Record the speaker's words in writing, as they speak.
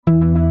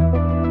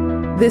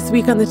This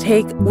week on The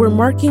Take, we're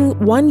marking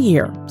 1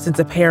 year since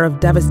a pair of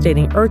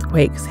devastating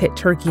earthquakes hit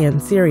Turkey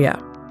and Syria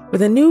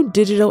with a new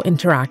digital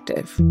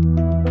interactive.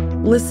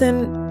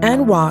 Listen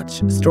and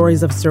watch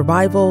stories of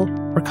survival,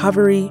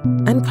 recovery,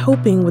 and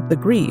coping with the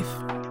grief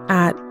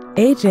at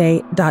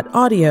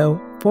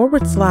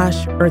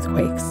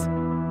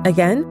aj.audio/earthquakes.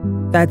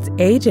 Again, that's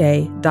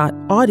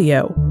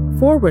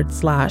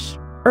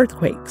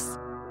aj.audio/earthquakes.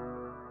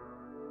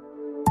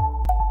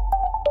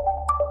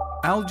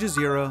 Al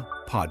Jazeera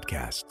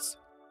Podcasts.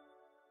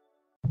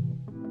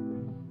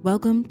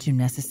 Welcome to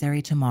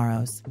Necessary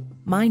Tomorrows.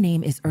 My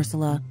name is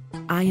Ursula.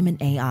 I am an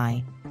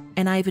AI,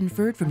 and I have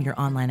inferred from your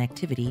online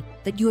activity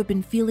that you have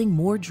been feeling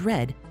more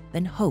dread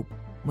than hope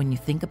when you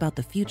think about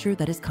the future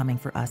that is coming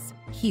for us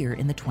here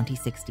in the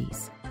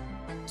 2060s.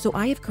 So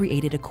I have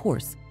created a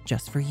course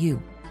just for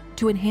you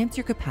to enhance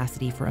your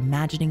capacity for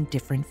imagining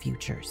different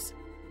futures.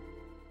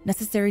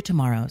 Necessary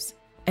Tomorrows,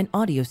 an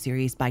audio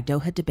series by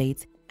Doha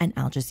Debates and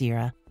Al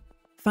Jazeera.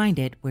 Find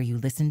it where you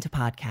listen to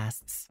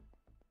podcasts.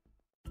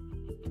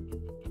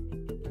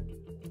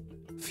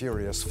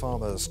 Furious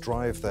farmers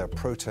drive their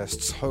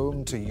protests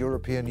home to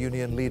European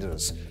Union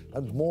leaders,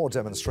 and more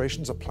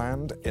demonstrations are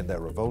planned in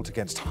their revolt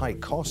against high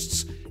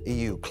costs,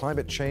 EU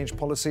climate change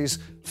policies,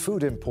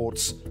 food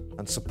imports,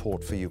 and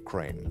support for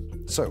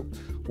Ukraine. So,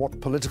 what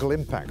political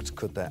impact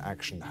could their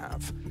action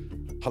have?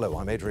 Hello,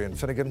 I'm Adrian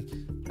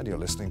Finnegan, and you're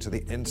listening to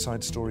the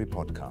Inside Story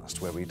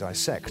podcast, where we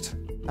dissect,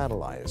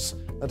 analyze,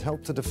 and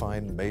help to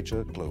define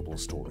major global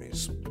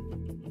stories.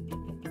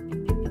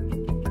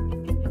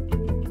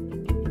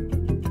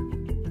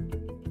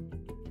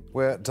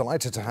 We're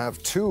delighted to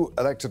have two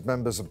elected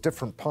members of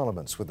different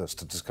parliaments with us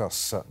to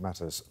discuss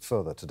matters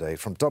further today.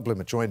 From Dublin,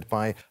 we're joined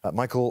by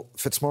Michael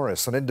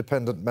Fitzmaurice, an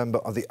independent member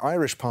of the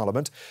Irish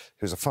Parliament,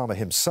 who's a farmer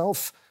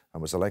himself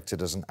and was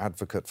elected as an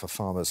advocate for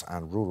farmers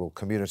and rural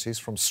communities.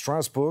 From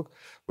Strasbourg,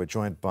 we're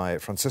joined by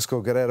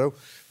Francisco Guerrero,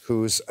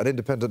 who's an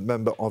independent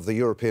member of the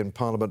European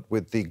Parliament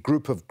with the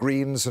Group of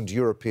Greens and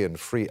European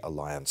Free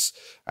Alliance.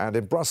 And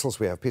in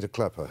Brussels, we have Peter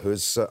Klepper,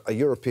 who's a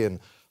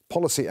European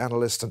policy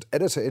analyst and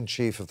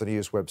editor-in-chief of the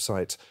news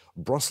website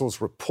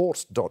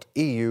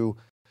brusselsreport.eu,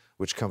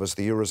 which covers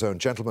the Eurozone.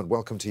 Gentlemen,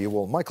 welcome to you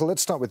all. Michael,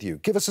 let's start with you.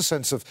 Give us a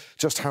sense of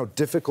just how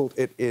difficult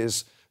it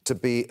is to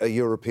be a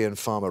European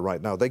farmer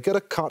right now. They get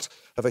a cut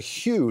of a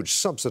huge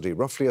subsidy,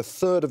 roughly a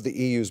third of the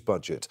EU's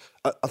budget.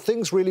 Are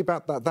things really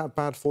that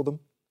bad for them?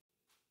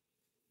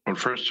 Well,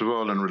 first of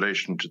all, in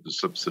relation to the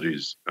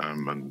subsidies,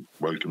 and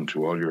welcome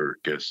to all your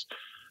guests,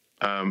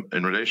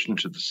 in relation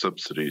to the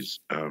subsidies,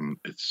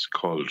 it's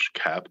called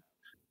CAP.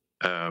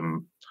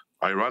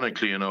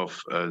 Ironically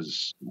enough,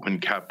 as when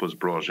CAP was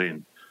brought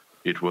in,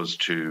 it was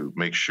to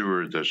make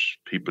sure that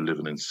people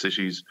living in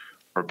cities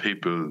or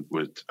people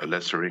with a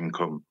lesser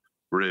income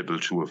were able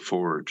to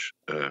afford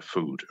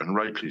food, and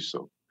rightly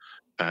so.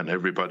 And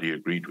everybody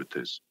agreed with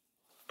this.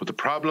 But the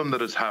problem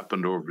that has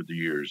happened over the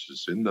years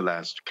is in the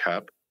last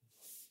CAP,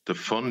 the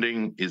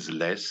funding is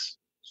less,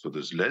 so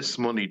there's less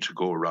money to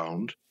go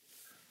around.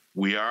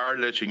 We are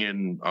letting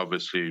in,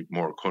 obviously,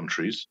 more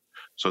countries.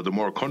 So the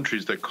more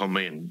countries that come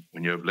in,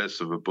 when you have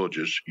less of a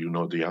budget, you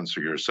know the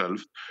answer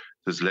yourself,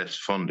 there's less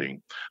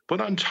funding.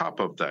 But on top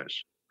of that,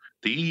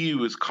 the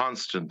EU is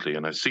constantly,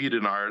 and I see it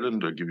in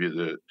Ireland, I'll give you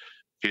the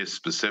case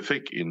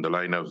specific in the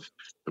line of,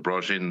 they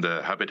brought in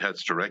the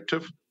Habitats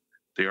Directive.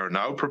 They are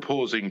now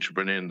proposing to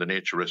bring in the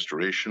Nature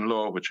Restoration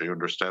Law, which I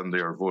understand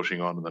they are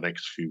voting on in the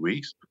next few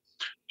weeks.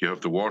 You have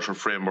the Water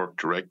Framework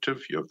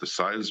Directive, you have the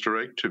Soils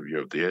Directive, you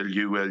have the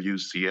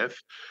LULUCF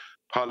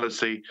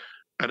policy,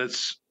 and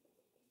it's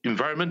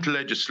environmental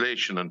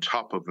legislation on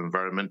top of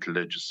environmental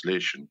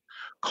legislation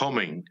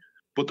coming.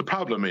 But the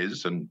problem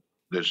is, and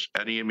there's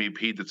any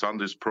MEP that's on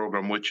this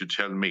programme which you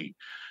tell me,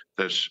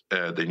 that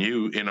the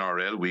new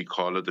NRL, we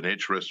call it the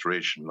Nature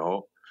Restoration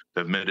Law,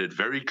 they've made it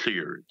very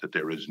clear that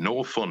there is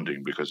no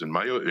funding, because in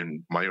my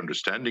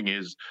understanding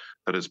is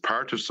that as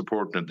part of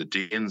supporting it, the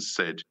Danes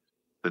said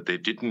that they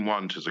didn't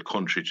want as a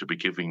country to be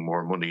giving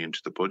more money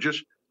into the budget.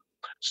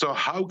 So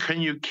how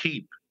can you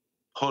keep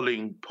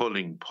pulling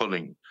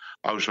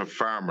out of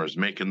farmers,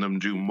 making them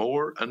do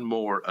more and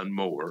more and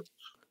more,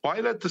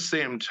 while at the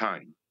same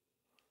time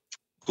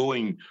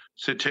going,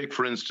 say, take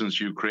for instance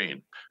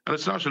Ukraine, and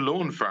it's not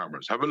alone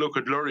farmers. Have a look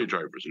at lorry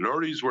drivers.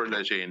 Lorries were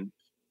let in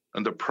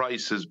and the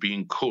price is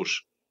being cut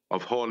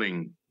of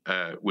hauling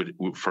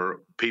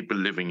for people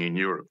living in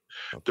Europe.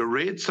 The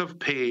rates of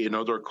pay in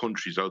other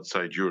countries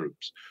outside Europe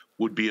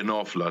would be an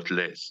awful lot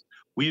less.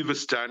 We have a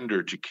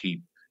standard to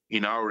keep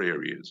in our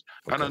areas.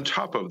 Okay. And on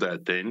top of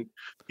that, then,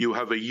 you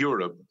have a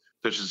Europe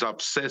that is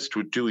obsessed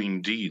with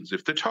doing deals.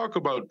 If they talk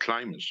about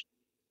climate,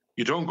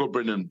 you don't go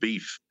bringing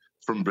beef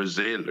from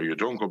Brazil, or you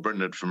don't go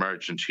bringing it from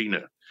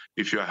Argentina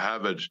if you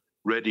have it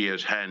ready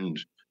at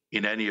hand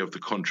in any of the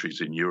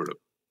countries in Europe.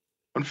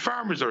 And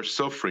farmers are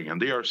suffering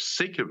and they are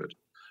sick of it.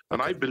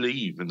 And I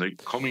believe in the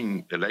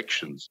coming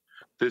elections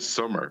this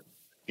summer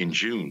in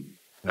June,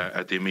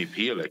 at the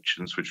MEP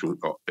elections, which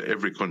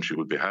every country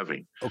will be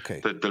having,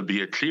 that there'll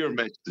be a clear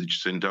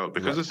message sent out,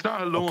 because it's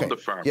not alone the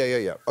farmers.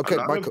 Yeah. Okay, a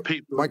lot of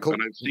people,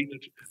 and I've seen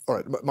it. All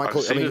right, Michael.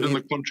 I've seen it in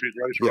the countries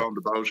right around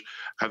about,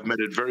 have made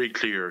it very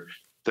clear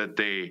that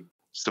they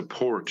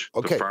support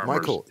the farmers.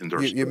 Michael, in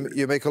their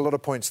you make a lot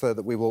of points there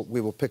that we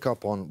will pick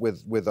up on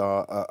with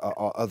our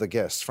other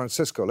guests.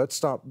 Francisco, let's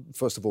start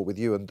first of all with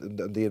you and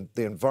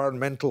the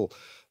environmental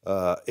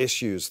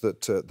issues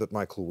that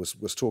Michael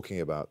was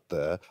talking about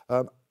there.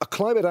 Are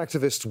climate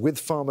activists with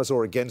farmers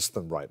or against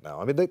them right now?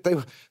 I mean,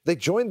 they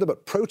joined them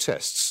at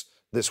protests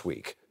this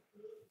week.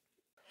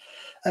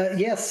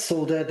 Yes,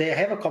 so they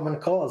have a common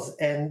cause,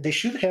 and they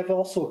should have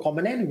also a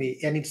common enemy,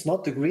 and it's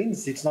not the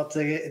Greens. It's not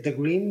the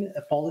green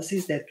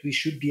policies that we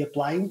should be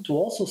applying to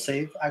also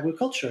save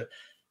agriculture.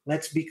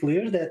 Let's be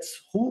clear that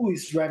who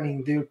is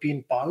running the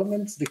European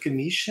Parliament, the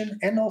Commission,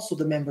 and also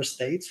the member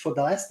states for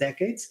the last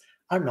decades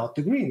are not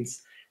the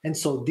Greens. And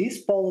so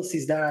these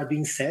policies that are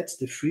being set,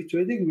 the free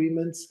trade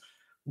agreements,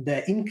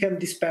 the income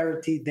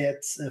disparity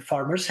that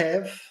farmers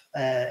have,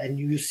 and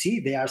you see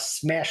they are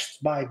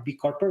smashed by big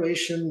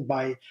corporations,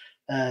 by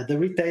the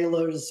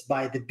retailers,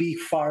 by the big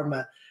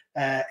pharma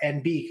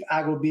and big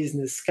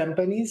agribusiness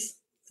companies.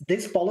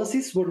 These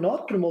policies were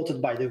not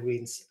promoted by the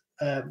Greens.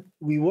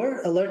 We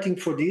were alerting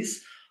for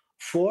this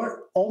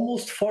for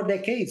almost 4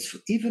 decades.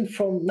 Even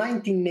from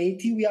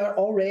 1980, we are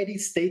already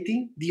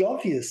stating the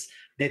obvious,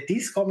 that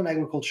this common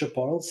agriculture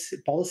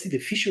policy, the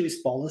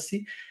fisheries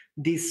policy,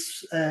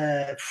 these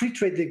free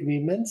trade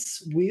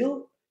agreements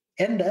will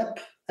end up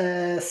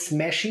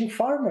smashing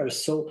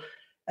farmers. So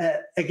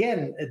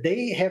again,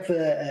 they have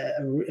a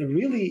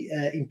really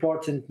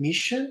important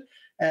mission.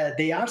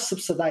 They are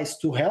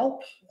subsidized to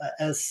help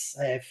us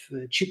have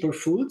cheaper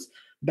food.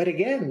 But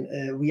again,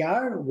 we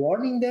are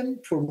warning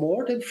them for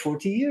more than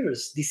 40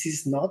 years. This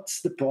is not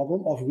the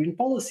problem of green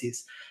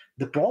policies.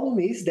 The problem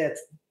is that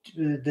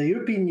the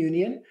European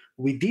Union,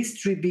 with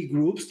these 3 big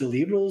groups, the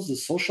Liberals, the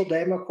Social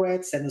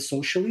Democrats, and the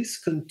Socialists,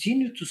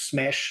 continue to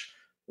smash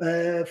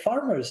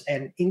farmers.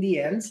 And in the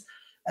end,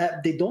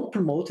 they don't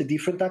promote a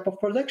different type of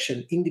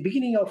production. In the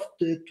beginning of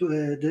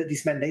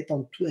this mandate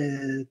on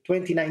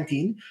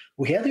 2019,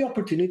 we had the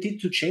opportunity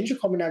to change the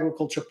common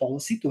agriculture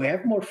policy, to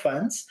have more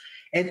funds,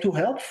 and to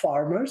help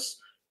farmers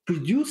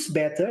produce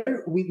better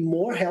with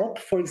more help,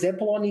 for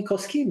example, on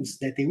eco-schemes,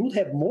 that they would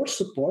have more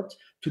support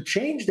to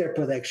change their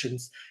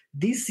productions.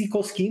 These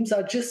eco-schemes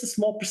are just a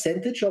small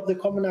percentage of the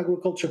common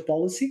agriculture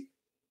policy,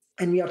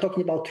 and we are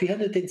talking about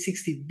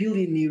 360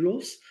 billion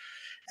euros.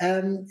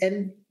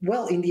 And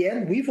well, in the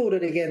end, we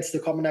voted against the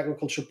common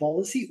agriculture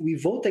policy. We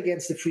vote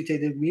against the free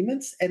trade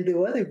agreements, and the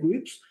other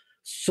groups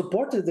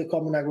supported the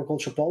common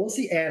agriculture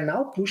policy and are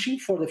now pushing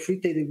for the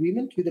free trade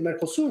agreement with the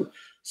Mercosur.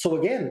 So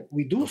again,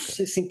 we do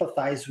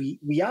sympathize.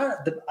 We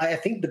are, I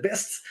think, the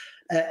best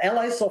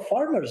allies of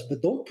farmers,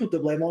 but don't put the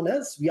blame on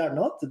us. We are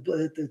not to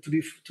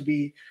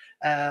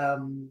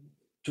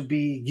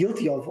be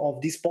guilty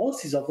of these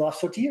policies of the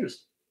last 40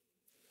 years.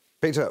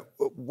 Peter,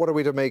 what are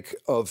we to make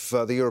of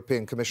the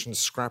European Commission's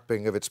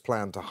scrapping of its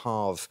plan to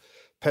halve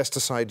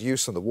pesticide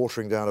use and the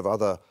watering down of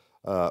other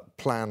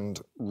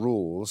planned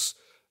rules?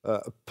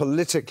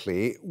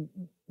 Politically,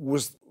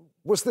 was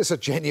this a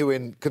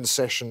genuine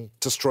concession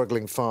to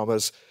struggling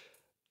farmers,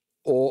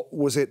 or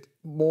was it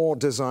more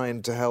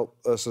designed to help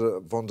Ursula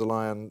von der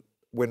Leyen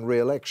win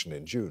re-election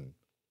in June?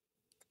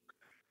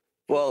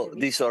 Well,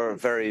 these are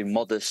very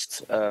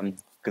modest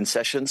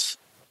concessions.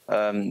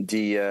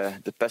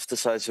 The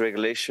pesticides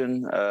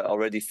regulation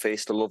already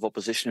faced a lot of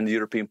opposition in the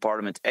European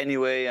Parliament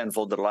anyway, and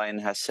von der Leyen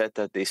has said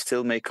that they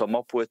still may come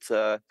up with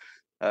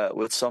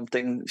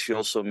something. She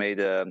also made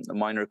a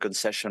minor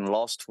concession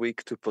last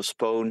week to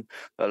postpone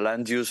a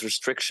land use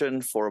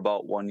restriction for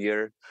about 1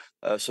 year.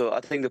 So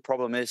I think the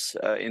problem is,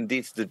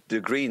 indeed,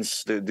 the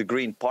Greens, the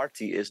Green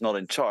Party is not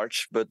in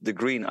charge, but the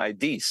Green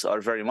IDs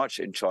are very much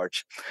in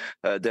charge.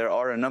 There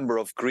are a number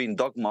of green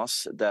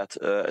dogmas that,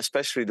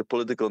 especially the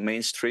political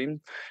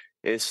mainstream,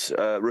 is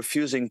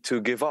refusing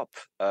to give up.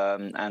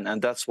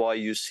 And that's why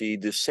you see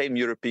the same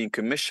European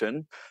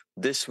Commission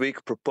this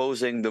week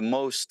proposing the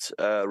most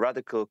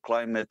radical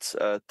climate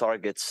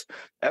targets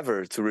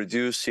ever to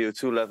reduce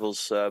CO2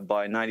 levels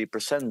by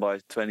 90% by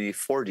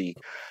 2040.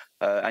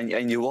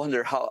 And you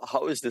wonder,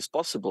 how is this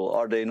possible?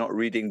 Are they not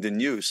reading the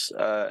news?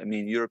 I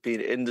mean, European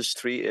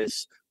industry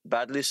is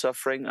badly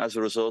suffering as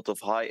a result of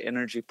high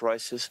energy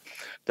prices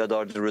that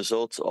are the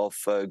result of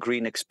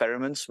green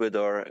experiments with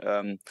our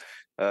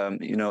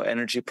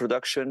energy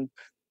production.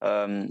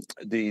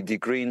 The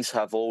Greens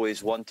have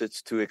always wanted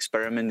to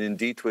experiment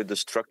indeed with the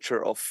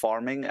structure of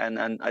farming, and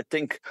I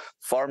think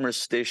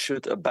farmers, they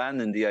should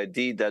abandon the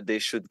idea that they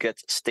should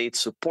get state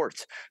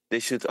support. They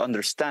should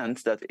understand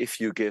that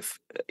if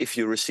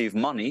you receive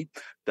money,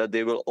 that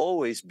there will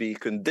always be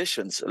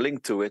conditions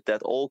linked to it,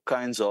 that all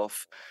kinds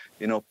of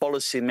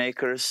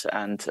policymakers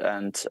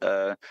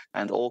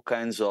and all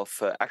kinds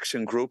of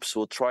action groups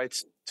will try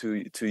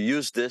to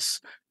use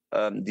these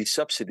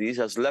subsidies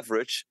as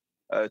leverage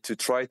to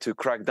try to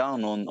crack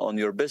down on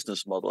your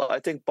business model. I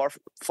think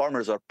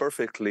farmers are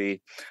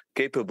perfectly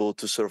capable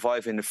to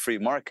survive in a free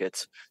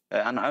market.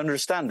 And I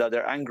understand that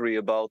they're angry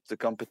about the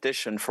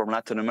competition from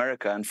Latin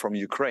America and from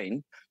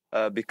Ukraine,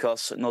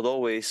 because not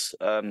always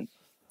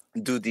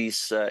do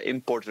these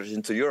importers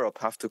into Europe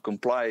have to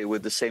comply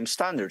with the same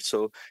standards.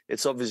 So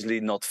it's obviously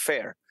not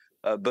fair.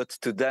 But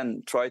to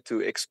then try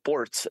to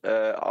export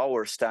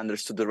our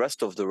standards to the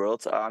rest of the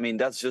world, I mean,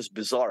 that's just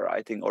bizarre.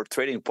 I think our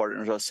trading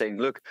partners are saying,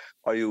 look,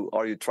 are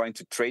you trying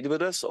to trade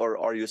with us, or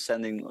are you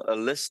sending a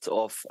list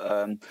of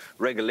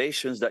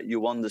regulations that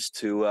you want us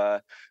to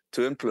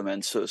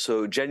implement?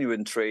 So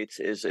genuine trade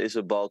is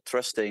about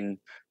trusting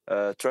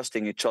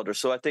each other.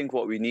 So I think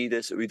what we need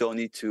is, we don't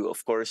need to,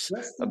 of course,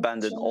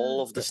 abandon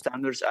all of the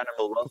standards,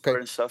 animal welfare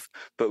and stuff,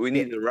 but we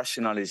need a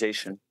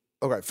rationalization.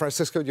 All right,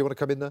 Francisco, do you want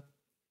to come in there?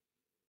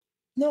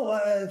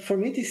 No, for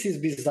me this is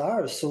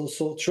bizarre.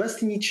 So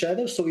trusting each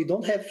other, so we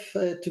don't have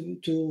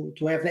to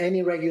have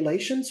any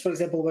regulations. For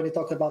example, when you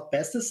talk about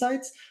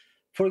pesticides,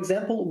 for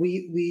example,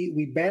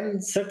 we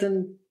ban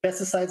certain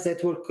pesticides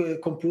that were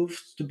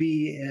proved to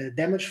be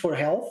damage for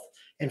health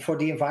and for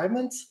the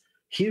environment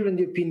here in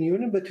the European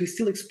Union, but we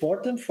still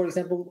export them, for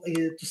example,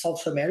 to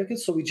South America.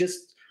 So we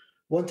just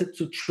wanted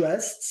to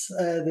trust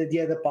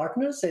the other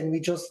partners, and we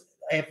just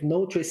have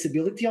no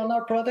traceability on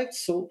our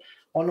products. So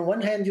on the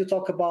one hand, you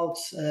talk about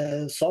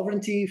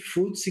sovereignty,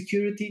 food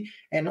security,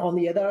 and on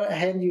the other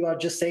hand, you are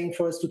just saying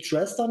for us to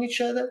trust on each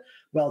other.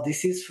 Well,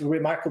 this is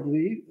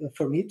remarkably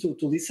for me to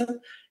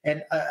listen.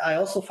 And I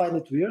also find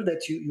it weird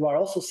that you are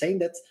also saying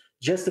that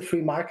just the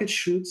free market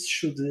should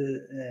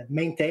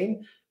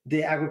maintain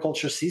the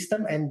agriculture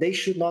system, and they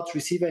should not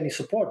receive any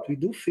support. We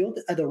do feel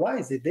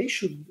otherwise that they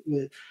should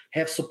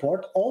have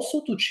support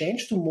also to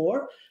change to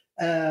more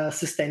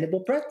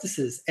sustainable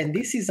practices. And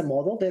this is a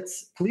model that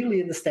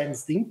clearly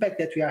understands the impact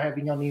that we are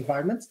having on the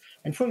environment.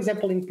 And for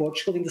example, in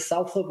Portugal, in the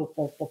south of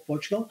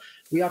Portugal,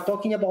 we are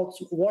talking about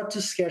water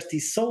scarcity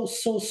so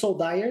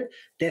dire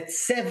that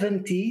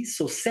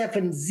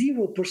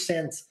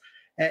 70%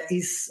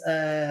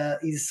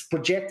 is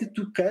projected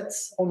to cut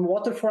on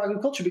water for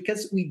agriculture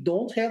because we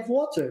don't have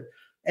water.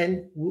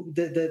 And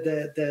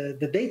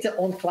the data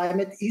on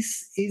climate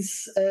is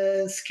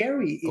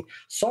scary.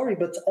 Sorry,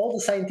 but all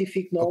the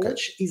scientific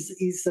knowledge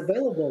is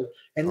available.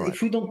 And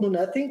if we don't know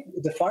nothing,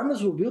 the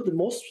farmers will be the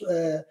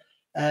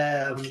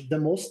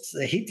most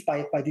hit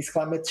by this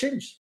climate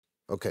change.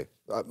 Okay.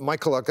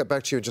 Michael, I'll get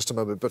back to you in just a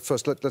moment. But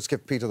first, let's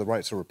give Peter the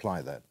right to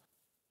reply then.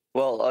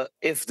 Well,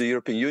 if the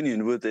European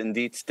Union would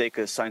indeed take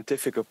a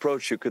scientific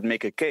approach, you could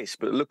make a case.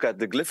 But look at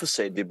the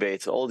glyphosate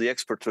debate. All the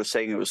experts were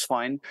saying it was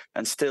fine,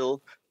 and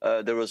still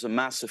there was a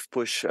massive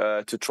push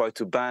to try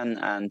to ban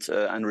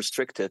and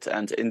restrict it.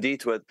 And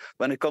indeed,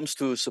 when it comes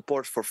to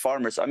support for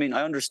farmers, I mean,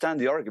 I understand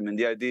the argument.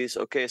 The idea is,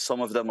 okay,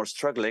 some of them are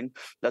struggling,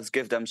 let's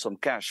give them some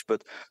cash.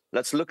 But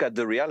let's look at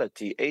the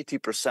reality.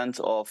 80%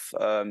 of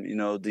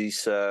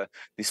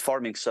these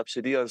farming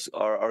subsidies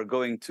are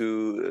going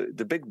to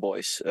the big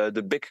boys,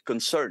 the big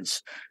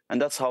concerns.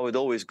 And that's how it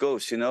always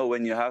goes. You know,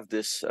 when you have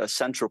this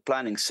central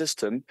planning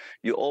system,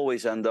 you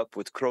always end up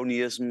with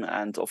cronyism.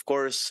 And of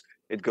course,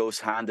 it goes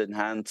hand in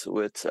hand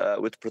with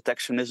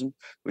protectionism,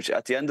 which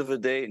at the end of the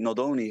day not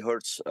only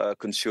hurts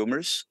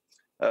consumers,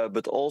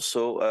 but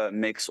also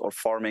makes our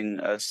farming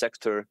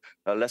sector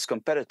less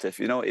competitive.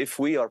 You know, if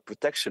we are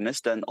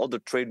protectionist, then other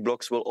trade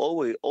blocs will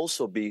always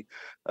also be,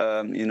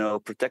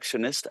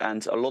 protectionist,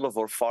 and a lot of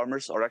our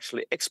farmers are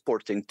actually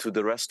exporting to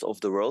the rest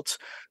of the world.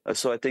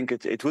 So I think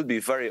it would be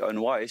very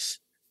unwise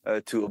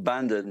to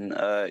abandon,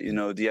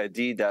 the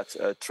idea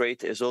that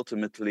trade is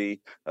ultimately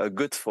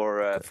good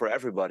for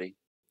everybody.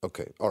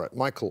 Okay, all right.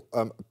 Michael,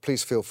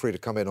 please feel free to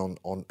come in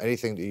on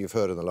anything that you've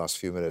heard in the last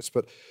few minutes.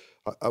 But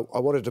I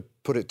wanted to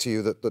put it to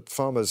you that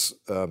farmers'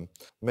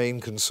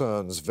 main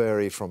concerns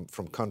vary from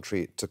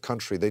country to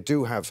country. They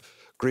do have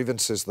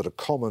grievances that are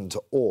common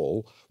to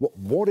all.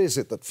 What is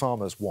it that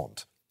farmers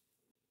want?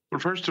 Well,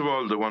 first of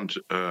all, they want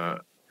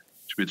to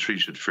be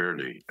treated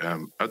fairly.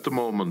 At the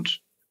moment,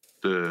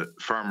 the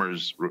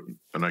farmers,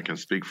 and I can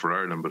speak for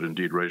Ireland, but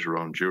indeed right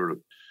around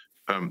Europe,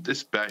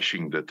 this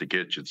bashing that they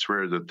get, you'd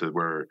swear that they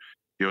were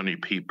the only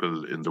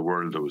people in the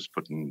world that was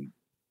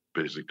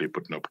basically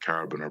putting up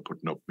carbon or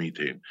putting up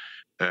methane.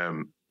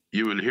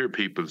 You will hear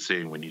people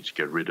saying we need to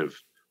get rid of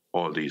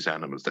all these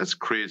animals. That's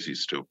crazy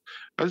stuff.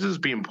 As is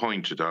being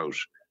pointed out,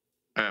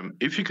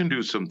 if you can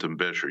do something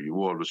better, you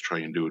always try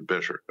and do it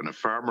better. And a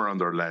farmer on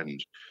their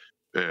land,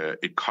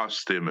 it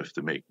costs them if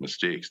they make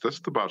mistakes.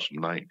 That's the bottom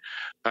line.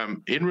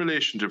 In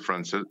relation to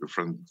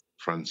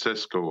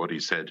Francesco, what he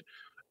said,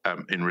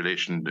 in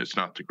relation, it's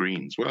not the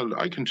Greens. Well,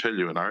 I can tell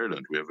you in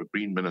Ireland, we have a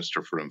Green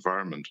Minister for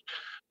Environment,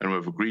 and we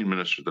have a Green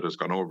Minister that has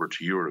gone over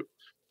to Europe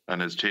and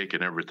has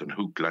taken everything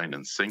hook, line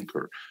and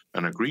sinker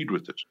and agreed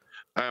with it.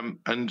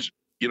 And,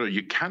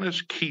 you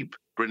cannot keep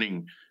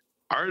bringing...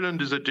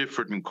 Ireland is a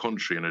different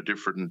country and a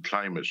different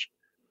climate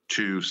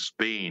to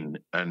Spain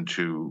and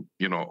to,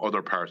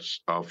 other parts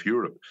of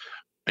Europe.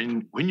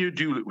 And when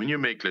you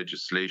make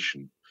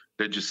legislation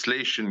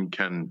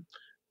can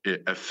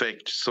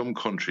affect some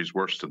countries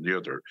worse than the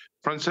other.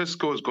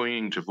 Francesco is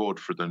going to vote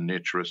for the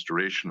nature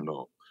restoration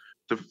law.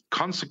 The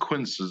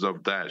consequences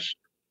of that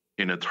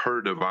in a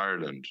third of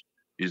Ireland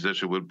is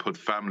that it will put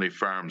family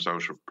farms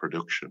out of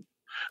production.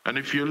 And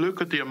if you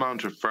look at the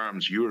amount of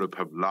farms Europe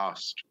have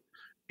lost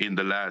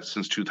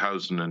since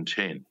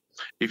 2010,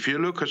 if you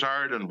look at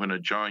Ireland when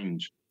it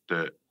joined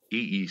the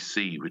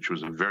EEC, which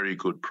was a very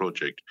good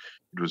project,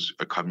 it was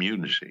a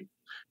community,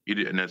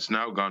 and it's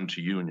now gone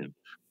to union.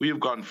 We have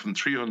gone from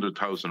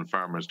 300,000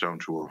 farmers down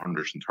to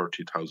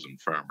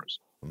 130,000 farmers.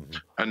 Mm-hmm.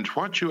 And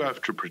what you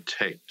have to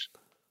protect,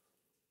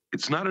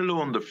 it's not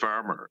alone the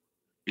farmer,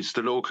 it's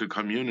the local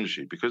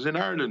community. Because in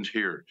Ireland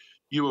here,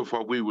 you have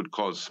what we would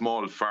call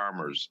small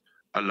farmers.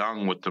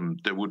 Along with them,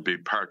 there would be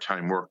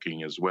part-time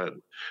working as well.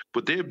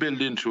 But they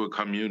build into a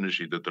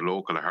community that the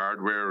local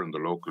hardware and the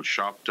local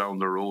shop down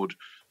the road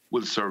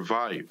will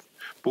survive.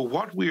 But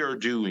what we are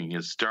doing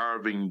is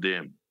starving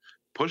them,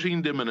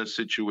 putting them in a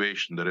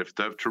situation that if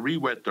they have to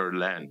re-wet their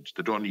land,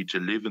 they don't need to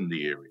live in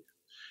the area.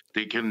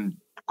 They can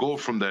go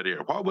from that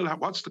area.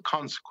 What's the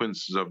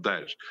consequences of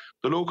that?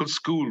 The local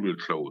school will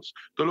close.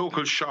 The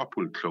local shop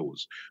will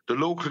close. The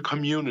local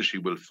community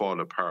will fall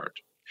apart.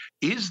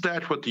 Is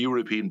that what the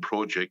European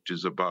project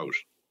is about?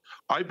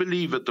 I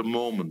believe at the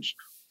moment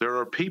there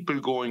are people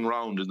going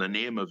around in the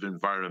name of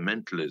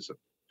environmentalism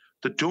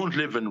that don't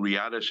live in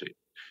reality.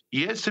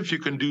 Yes, if you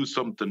can do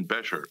something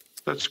better,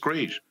 that's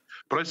great.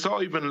 But I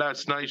saw even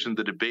last night in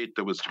the debate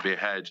that was to be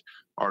had,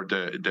 or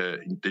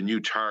the new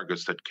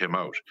targets that came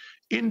out,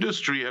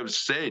 industry have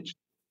said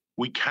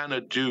we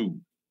cannot do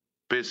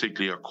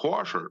basically a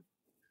quarter,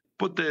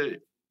 but the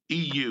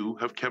EU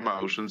have come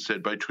out and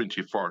said by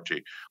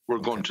 2040 we're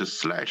going to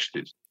slash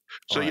this.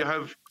 So you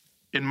have,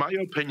 in my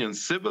opinion,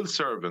 civil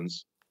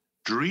servants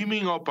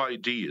dreaming up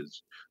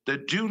ideas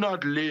that do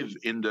not live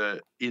in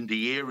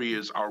the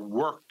areas or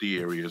work the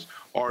areas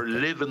or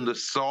live in the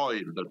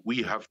soil that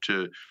we have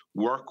to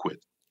work with.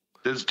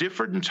 There's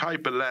different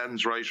type of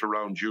lands right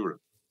around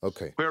Europe.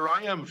 Okay. Where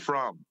I am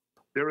from,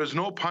 there is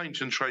no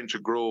point in trying to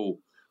grow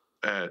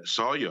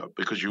soya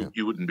because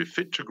you wouldn't be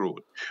fit to grow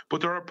it.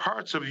 But there are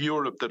parts of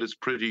Europe that is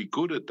pretty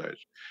good at that.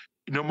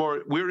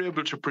 We're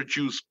able to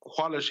produce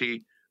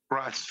quality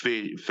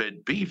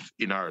grass-fed beef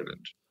in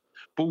Ireland.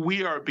 But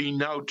we are being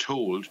now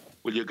told,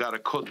 well, you got to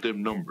cut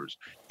them numbers.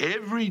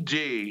 Every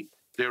day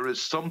there is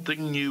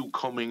something new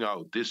coming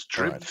out, this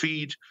drip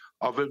feed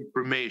of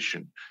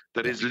information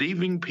that is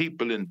leaving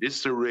people in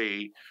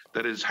disarray,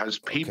 that has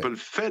people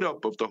fed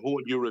up of the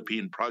whole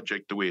European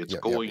project the way it's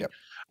going,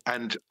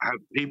 and have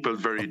people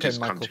very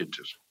discontented.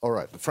 Michael. All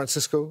right.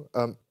 Francisco,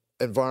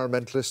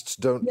 environmentalists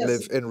don't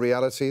live in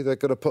reality. They're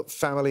going to put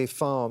family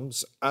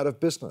farms out of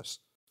business.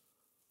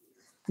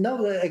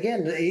 No,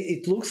 again,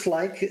 it looks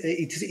like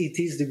it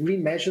is the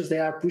green measures they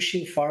are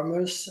pushing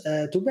farmers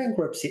to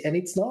bankruptcy, and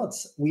it's not.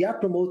 We are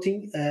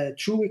promoting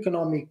true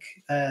economic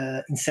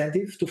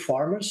incentive to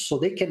farmers so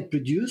they can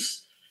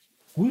produce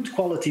good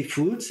quality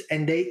foods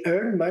and they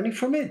earn money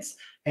from it.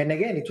 And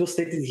again, it was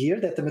stated here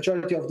that the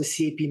majority of the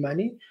CAP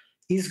money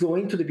is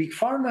going to the big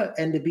pharma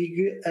and the big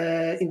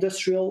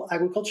industrial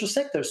agriculture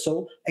sector.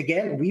 So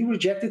again, we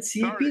rejected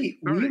CAP. We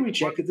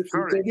rejected the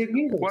free trade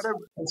agreement.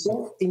 And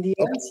so in the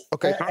end,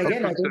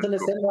 again, I don't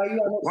understand why you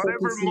are not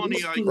whatever money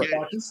I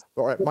get.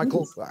 All right,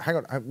 Michael, hang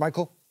on,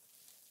 Michael.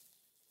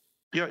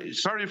 Yeah,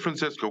 sorry,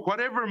 Francesco.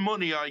 Whatever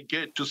money I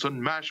get doesn't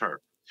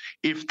matter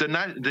if the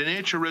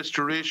nature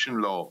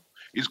restoration law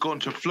is going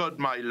to flood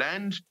my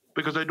land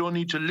because I don't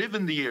need to live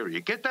in the area.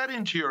 Get that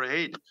into your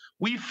head.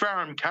 We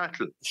farm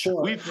cattle.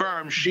 Sure. We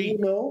farm sheep.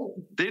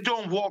 They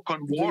don't walk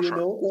on water.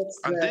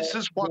 And this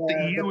is what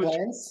the EU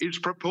is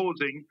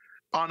proposing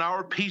on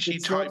our peachy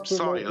type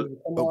soil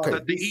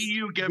that the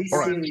EU gave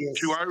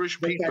to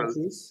Irish people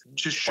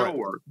to show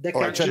her to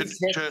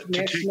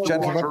take the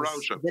water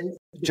out of.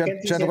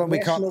 Gentlemen, we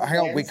can't hang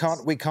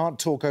on. We can't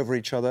talk over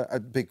each other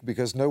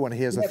because no one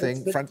hears a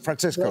thing.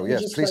 Francisco,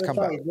 yes, please come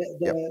back.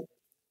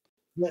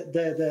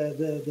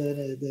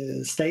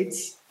 The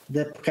states,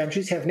 the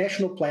countries have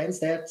national plans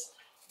that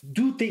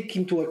do take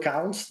into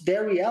account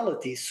their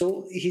reality.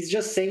 So he's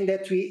just saying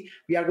that we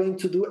are going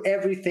to do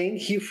everything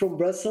here from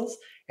Brussels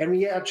and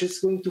we are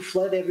just going to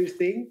flood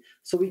everything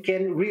so we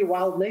can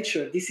rewild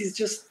nature. This is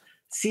just,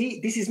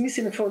 this is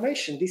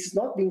misinformation. This is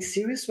not being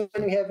serious when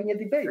we're having a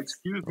debate.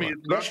 Excuse me,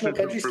 national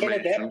countries can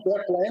adapt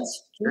their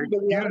plans to the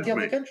reality of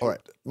the country. All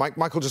right,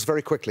 Michael, just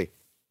very quickly.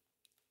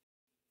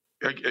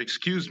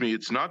 Excuse me,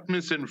 it's not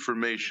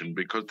misinformation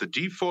because the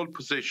default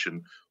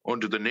position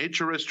under the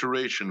nature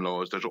restoration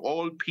law is that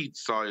all peat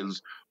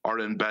soils are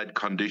in bad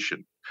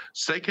condition.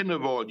 Second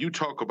of all, you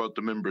talk about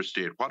the member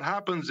state. What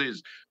happens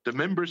is the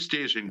member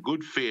state in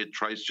good faith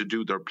tries to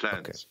do their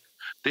plans.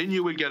 Then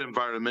you will get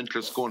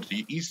environmentalists going to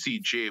the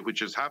ECJ, which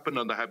has happened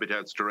on the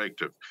Habitats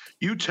Directive.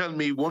 You tell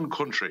me one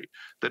country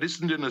that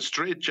isn't in a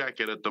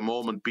straitjacket at the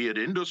moment, be it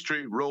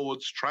industry,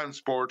 roads,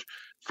 transport,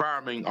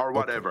 farming, or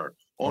whatever,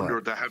 under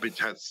the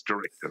Habitats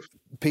Directive.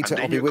 Peter,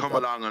 and then you come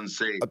along and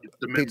say it's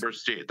the member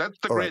state. That's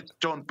the great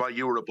stunt by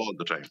Europe all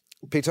the time.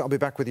 Peter, I'll be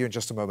back with you in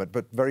just a moment,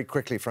 but very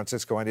quickly,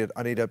 Francisco, I need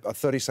a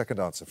 30-second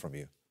answer from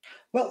you.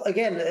 Well,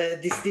 again,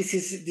 this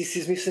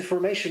is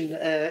misinformation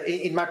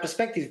in my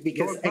perspective,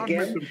 because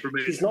again,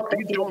 he's not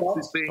talking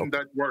about saying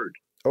that word.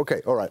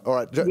 Okay, all right.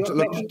 I'm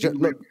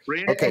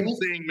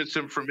saying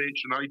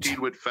misinformation. I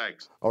deal with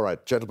facts. All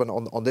right, gentlemen,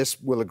 on this,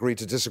 we'll agree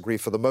to disagree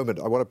for the moment.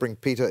 I want to bring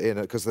Peter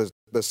in because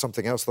there's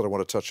something else that I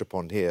want to touch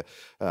upon here,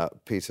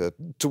 Peter.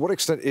 To what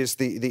extent is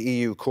the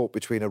EU caught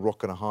between a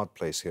rock and a hard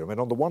place here? I mean,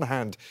 on the one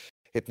hand,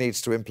 it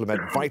needs to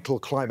implement vital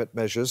climate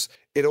measures.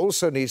 It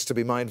also needs to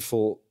be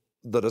mindful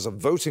that as a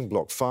voting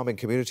bloc, farming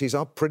communities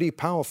are pretty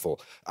powerful.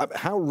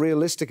 How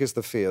realistic is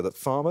the fear that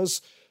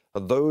farmers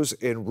and those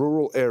in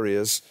rural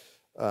areas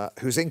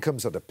whose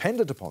incomes are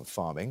dependent upon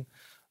farming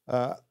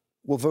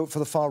will vote for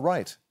the far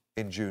right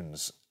in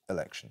June's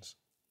elections?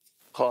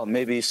 Oh,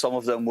 maybe some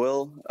of them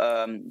will,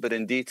 but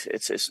indeed,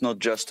 it's not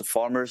just the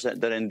farmers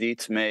that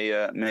indeed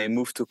may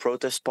move to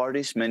protest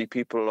parties. Many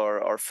people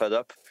are fed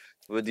up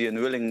with the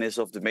unwillingness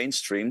of the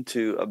mainstream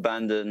to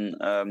abandon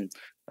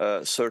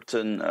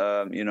certain,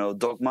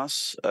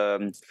 dogmas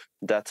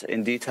that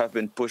indeed have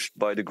been pushed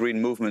by the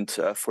Green movement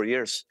for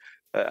years.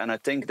 And I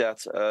think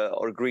that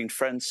our Green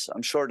friends,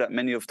 I'm sure that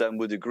many of them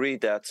would agree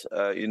that,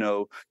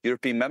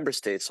 European member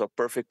states are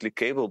perfectly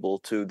capable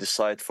to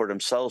decide for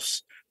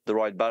themselves the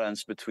right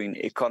balance between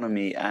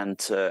economy and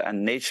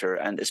nature.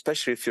 And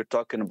especially if you're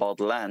talking about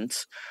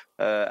land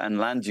and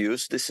land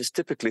use, this is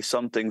typically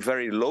something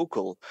very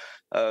local.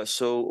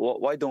 So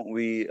why don't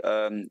we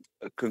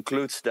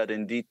conclude that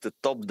indeed the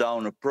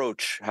top-down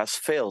approach has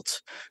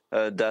failed,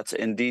 that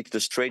indeed the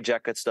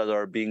straitjackets that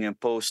are being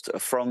imposed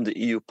from the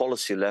EU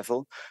policy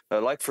level,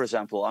 like, for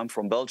example, I'm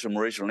from Belgium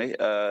originally,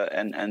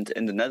 and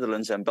in the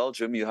Netherlands and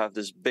Belgium, you have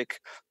this big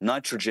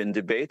nitrogen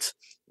debate,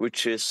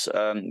 which is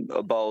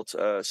about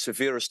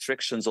severe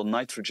restrictions on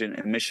nitrogen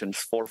emissions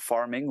for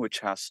farming, which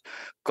has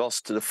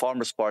cost the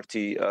Farmers'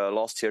 Party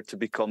last year to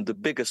become the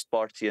biggest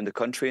party in the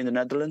country in the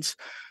Netherlands.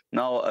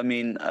 Now, I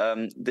mean,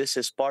 this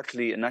is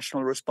partly a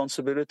national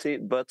responsibility,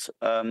 but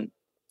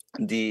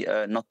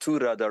the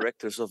Natura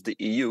directors of the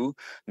EU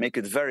make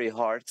it very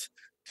hard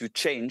to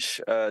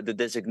change the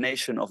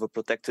designation of a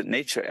protected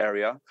nature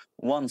area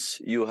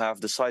once you have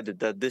decided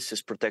that this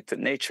is protected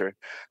nature.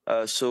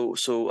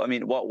 So I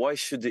mean, why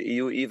should the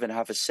EU even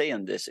have a say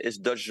in this? Is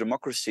Dutch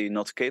democracy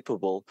not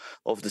capable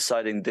of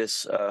deciding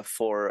this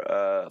for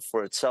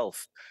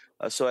itself?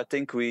 So I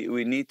think we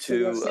need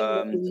to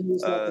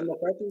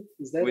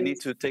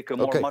take a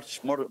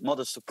much more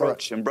modest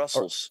approach in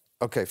Brussels.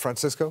 Okay,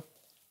 Francisco?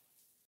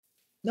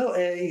 No,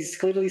 he's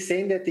clearly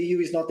saying that the EU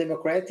is not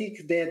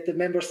democratic, that the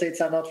member states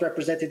are not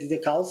represented in the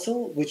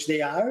council, which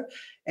they are,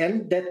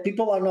 and that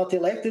people are not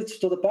elected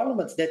to the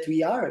parliament, that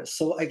we are.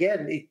 So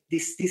again,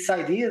 this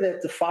idea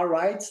that the far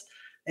right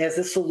as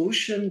a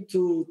solution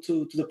to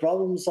the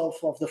problems of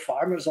the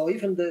farmers, or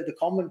even the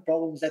common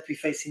problems that we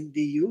face in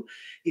the EU,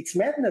 it's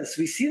madness.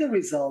 We see the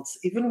results.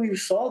 Even we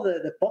saw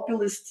the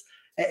populist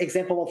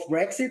example of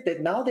Brexit,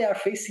 that now they are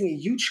facing a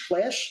huge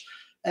clash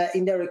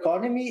in their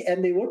economy,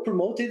 and they were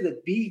promoted a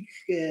big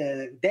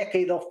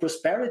decade of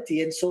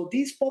prosperity. And so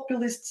these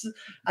populist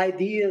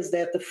ideas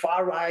that the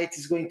far right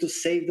is going to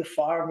save the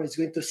farmer, is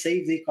going to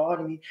save the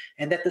economy,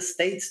 and that the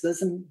states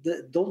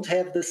don't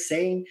have the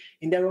same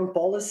in their own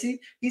policy,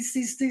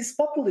 is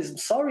populism.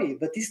 Sorry,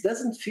 but this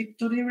doesn't fit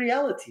to the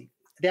reality.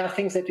 There are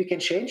things that we can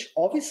change,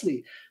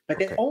 obviously, but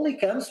that only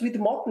comes with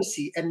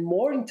democracy and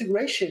more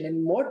integration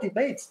and more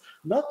debates,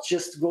 not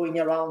just going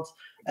around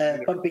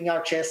pumping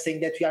our chest saying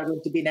that we are going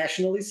to be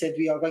nationalists and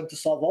we are going to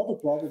solve all the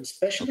problems,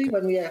 especially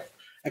when we have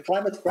a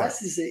climate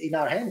crisis in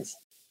our hands.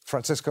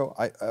 Francisco,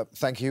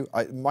 thank you.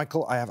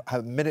 Michael, I have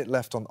a minute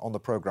left on the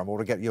programme. I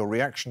want to get your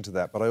reaction to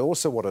that, but I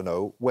also want to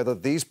know whether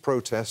these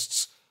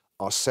protests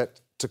are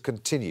set to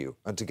continue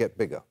and to get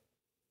bigger.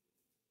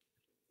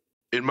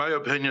 In my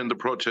opinion, the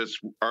protests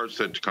are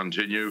set to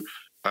continue.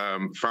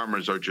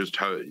 Farmers are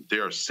they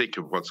are sick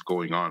of what's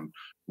going on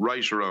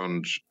right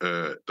around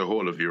the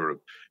whole of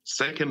Europe.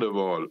 Second of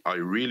all, I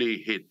really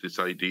hate this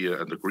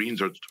idea, and the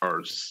Greens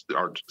are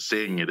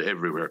saying it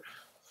everywhere,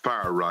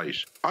 far right.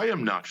 I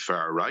am not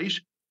far right.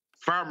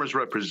 Farmers'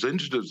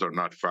 representatives are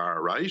not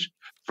far right.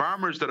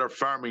 Farmers that are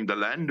farming the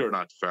land are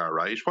not far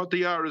right. What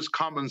they are is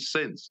common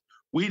sense.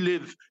 We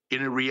live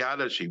in a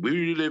reality.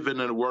 We live in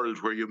a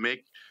world where you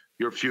make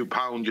your few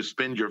pounds, you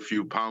spend your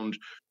few pounds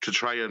to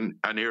try and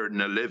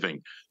earn a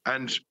living.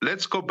 And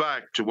let's go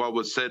back to what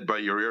was said by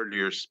your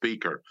earlier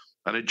speaker.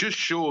 And it just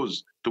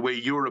shows the way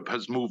Europe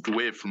has moved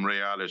away from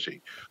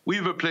reality. We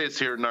have a place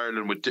here in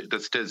Ireland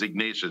that's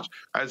designated,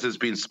 as has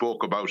been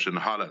spoke about in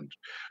Holland.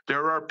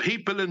 There are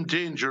people in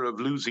danger of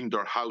losing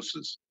their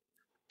houses.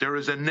 There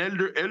is an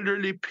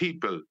elderly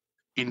people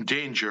in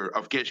danger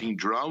of getting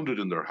drowned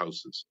in their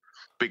houses.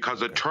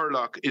 because a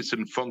Turlock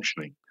isn't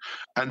functioning.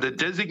 And the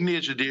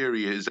designated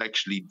area is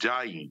actually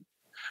dying.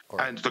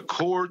 Right. And the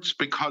courts,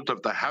 because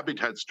of the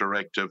Habitats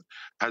Directive,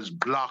 has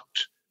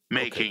blocked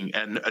making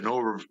an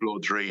overflow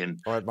drain,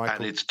 right,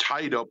 and it's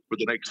tied up for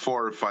the next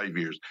 4 or 5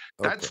 years.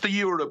 That's the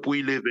Europe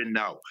we live in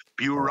now.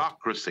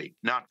 Bureaucracy,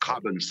 not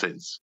common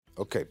sense.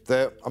 Okay,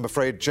 there, I'm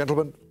afraid,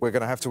 gentlemen, we're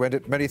going to have to end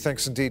it. Many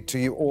thanks indeed to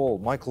you all,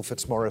 Michael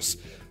Fitzmaurice,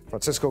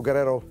 Francisco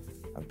Guerrero,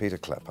 and Peter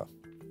Klepper.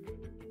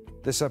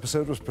 This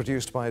episode was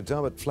produced by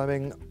Dermot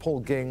Fleming,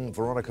 Paul Ging,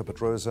 Veronica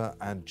Pedrosa,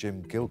 and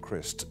Jim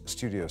Gilchrist.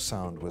 Studio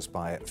sound was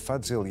by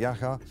Fadzil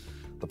Yaha.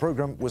 The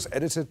programme was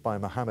edited by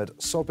Mohammed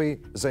Sobi,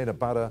 Zainab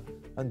Bada,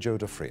 and Joe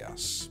De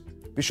Frias.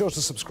 Be sure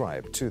to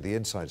subscribe to the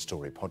Inside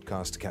Story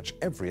podcast to catch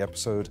every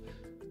episode.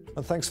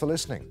 And thanks for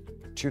listening.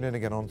 Tune in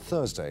again on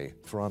Thursday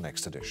for our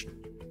next edition.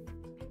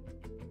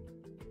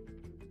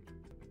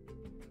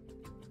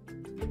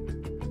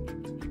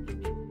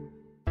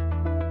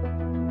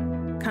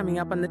 Coming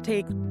up on The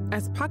Take,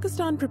 as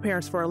Pakistan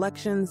prepares for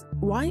elections,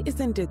 why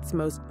isn't its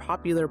most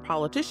popular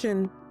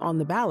politician on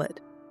the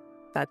ballot?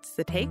 That's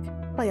The Take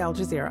by Al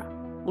Jazeera.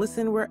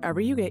 Listen wherever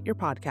you get your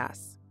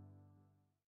podcasts.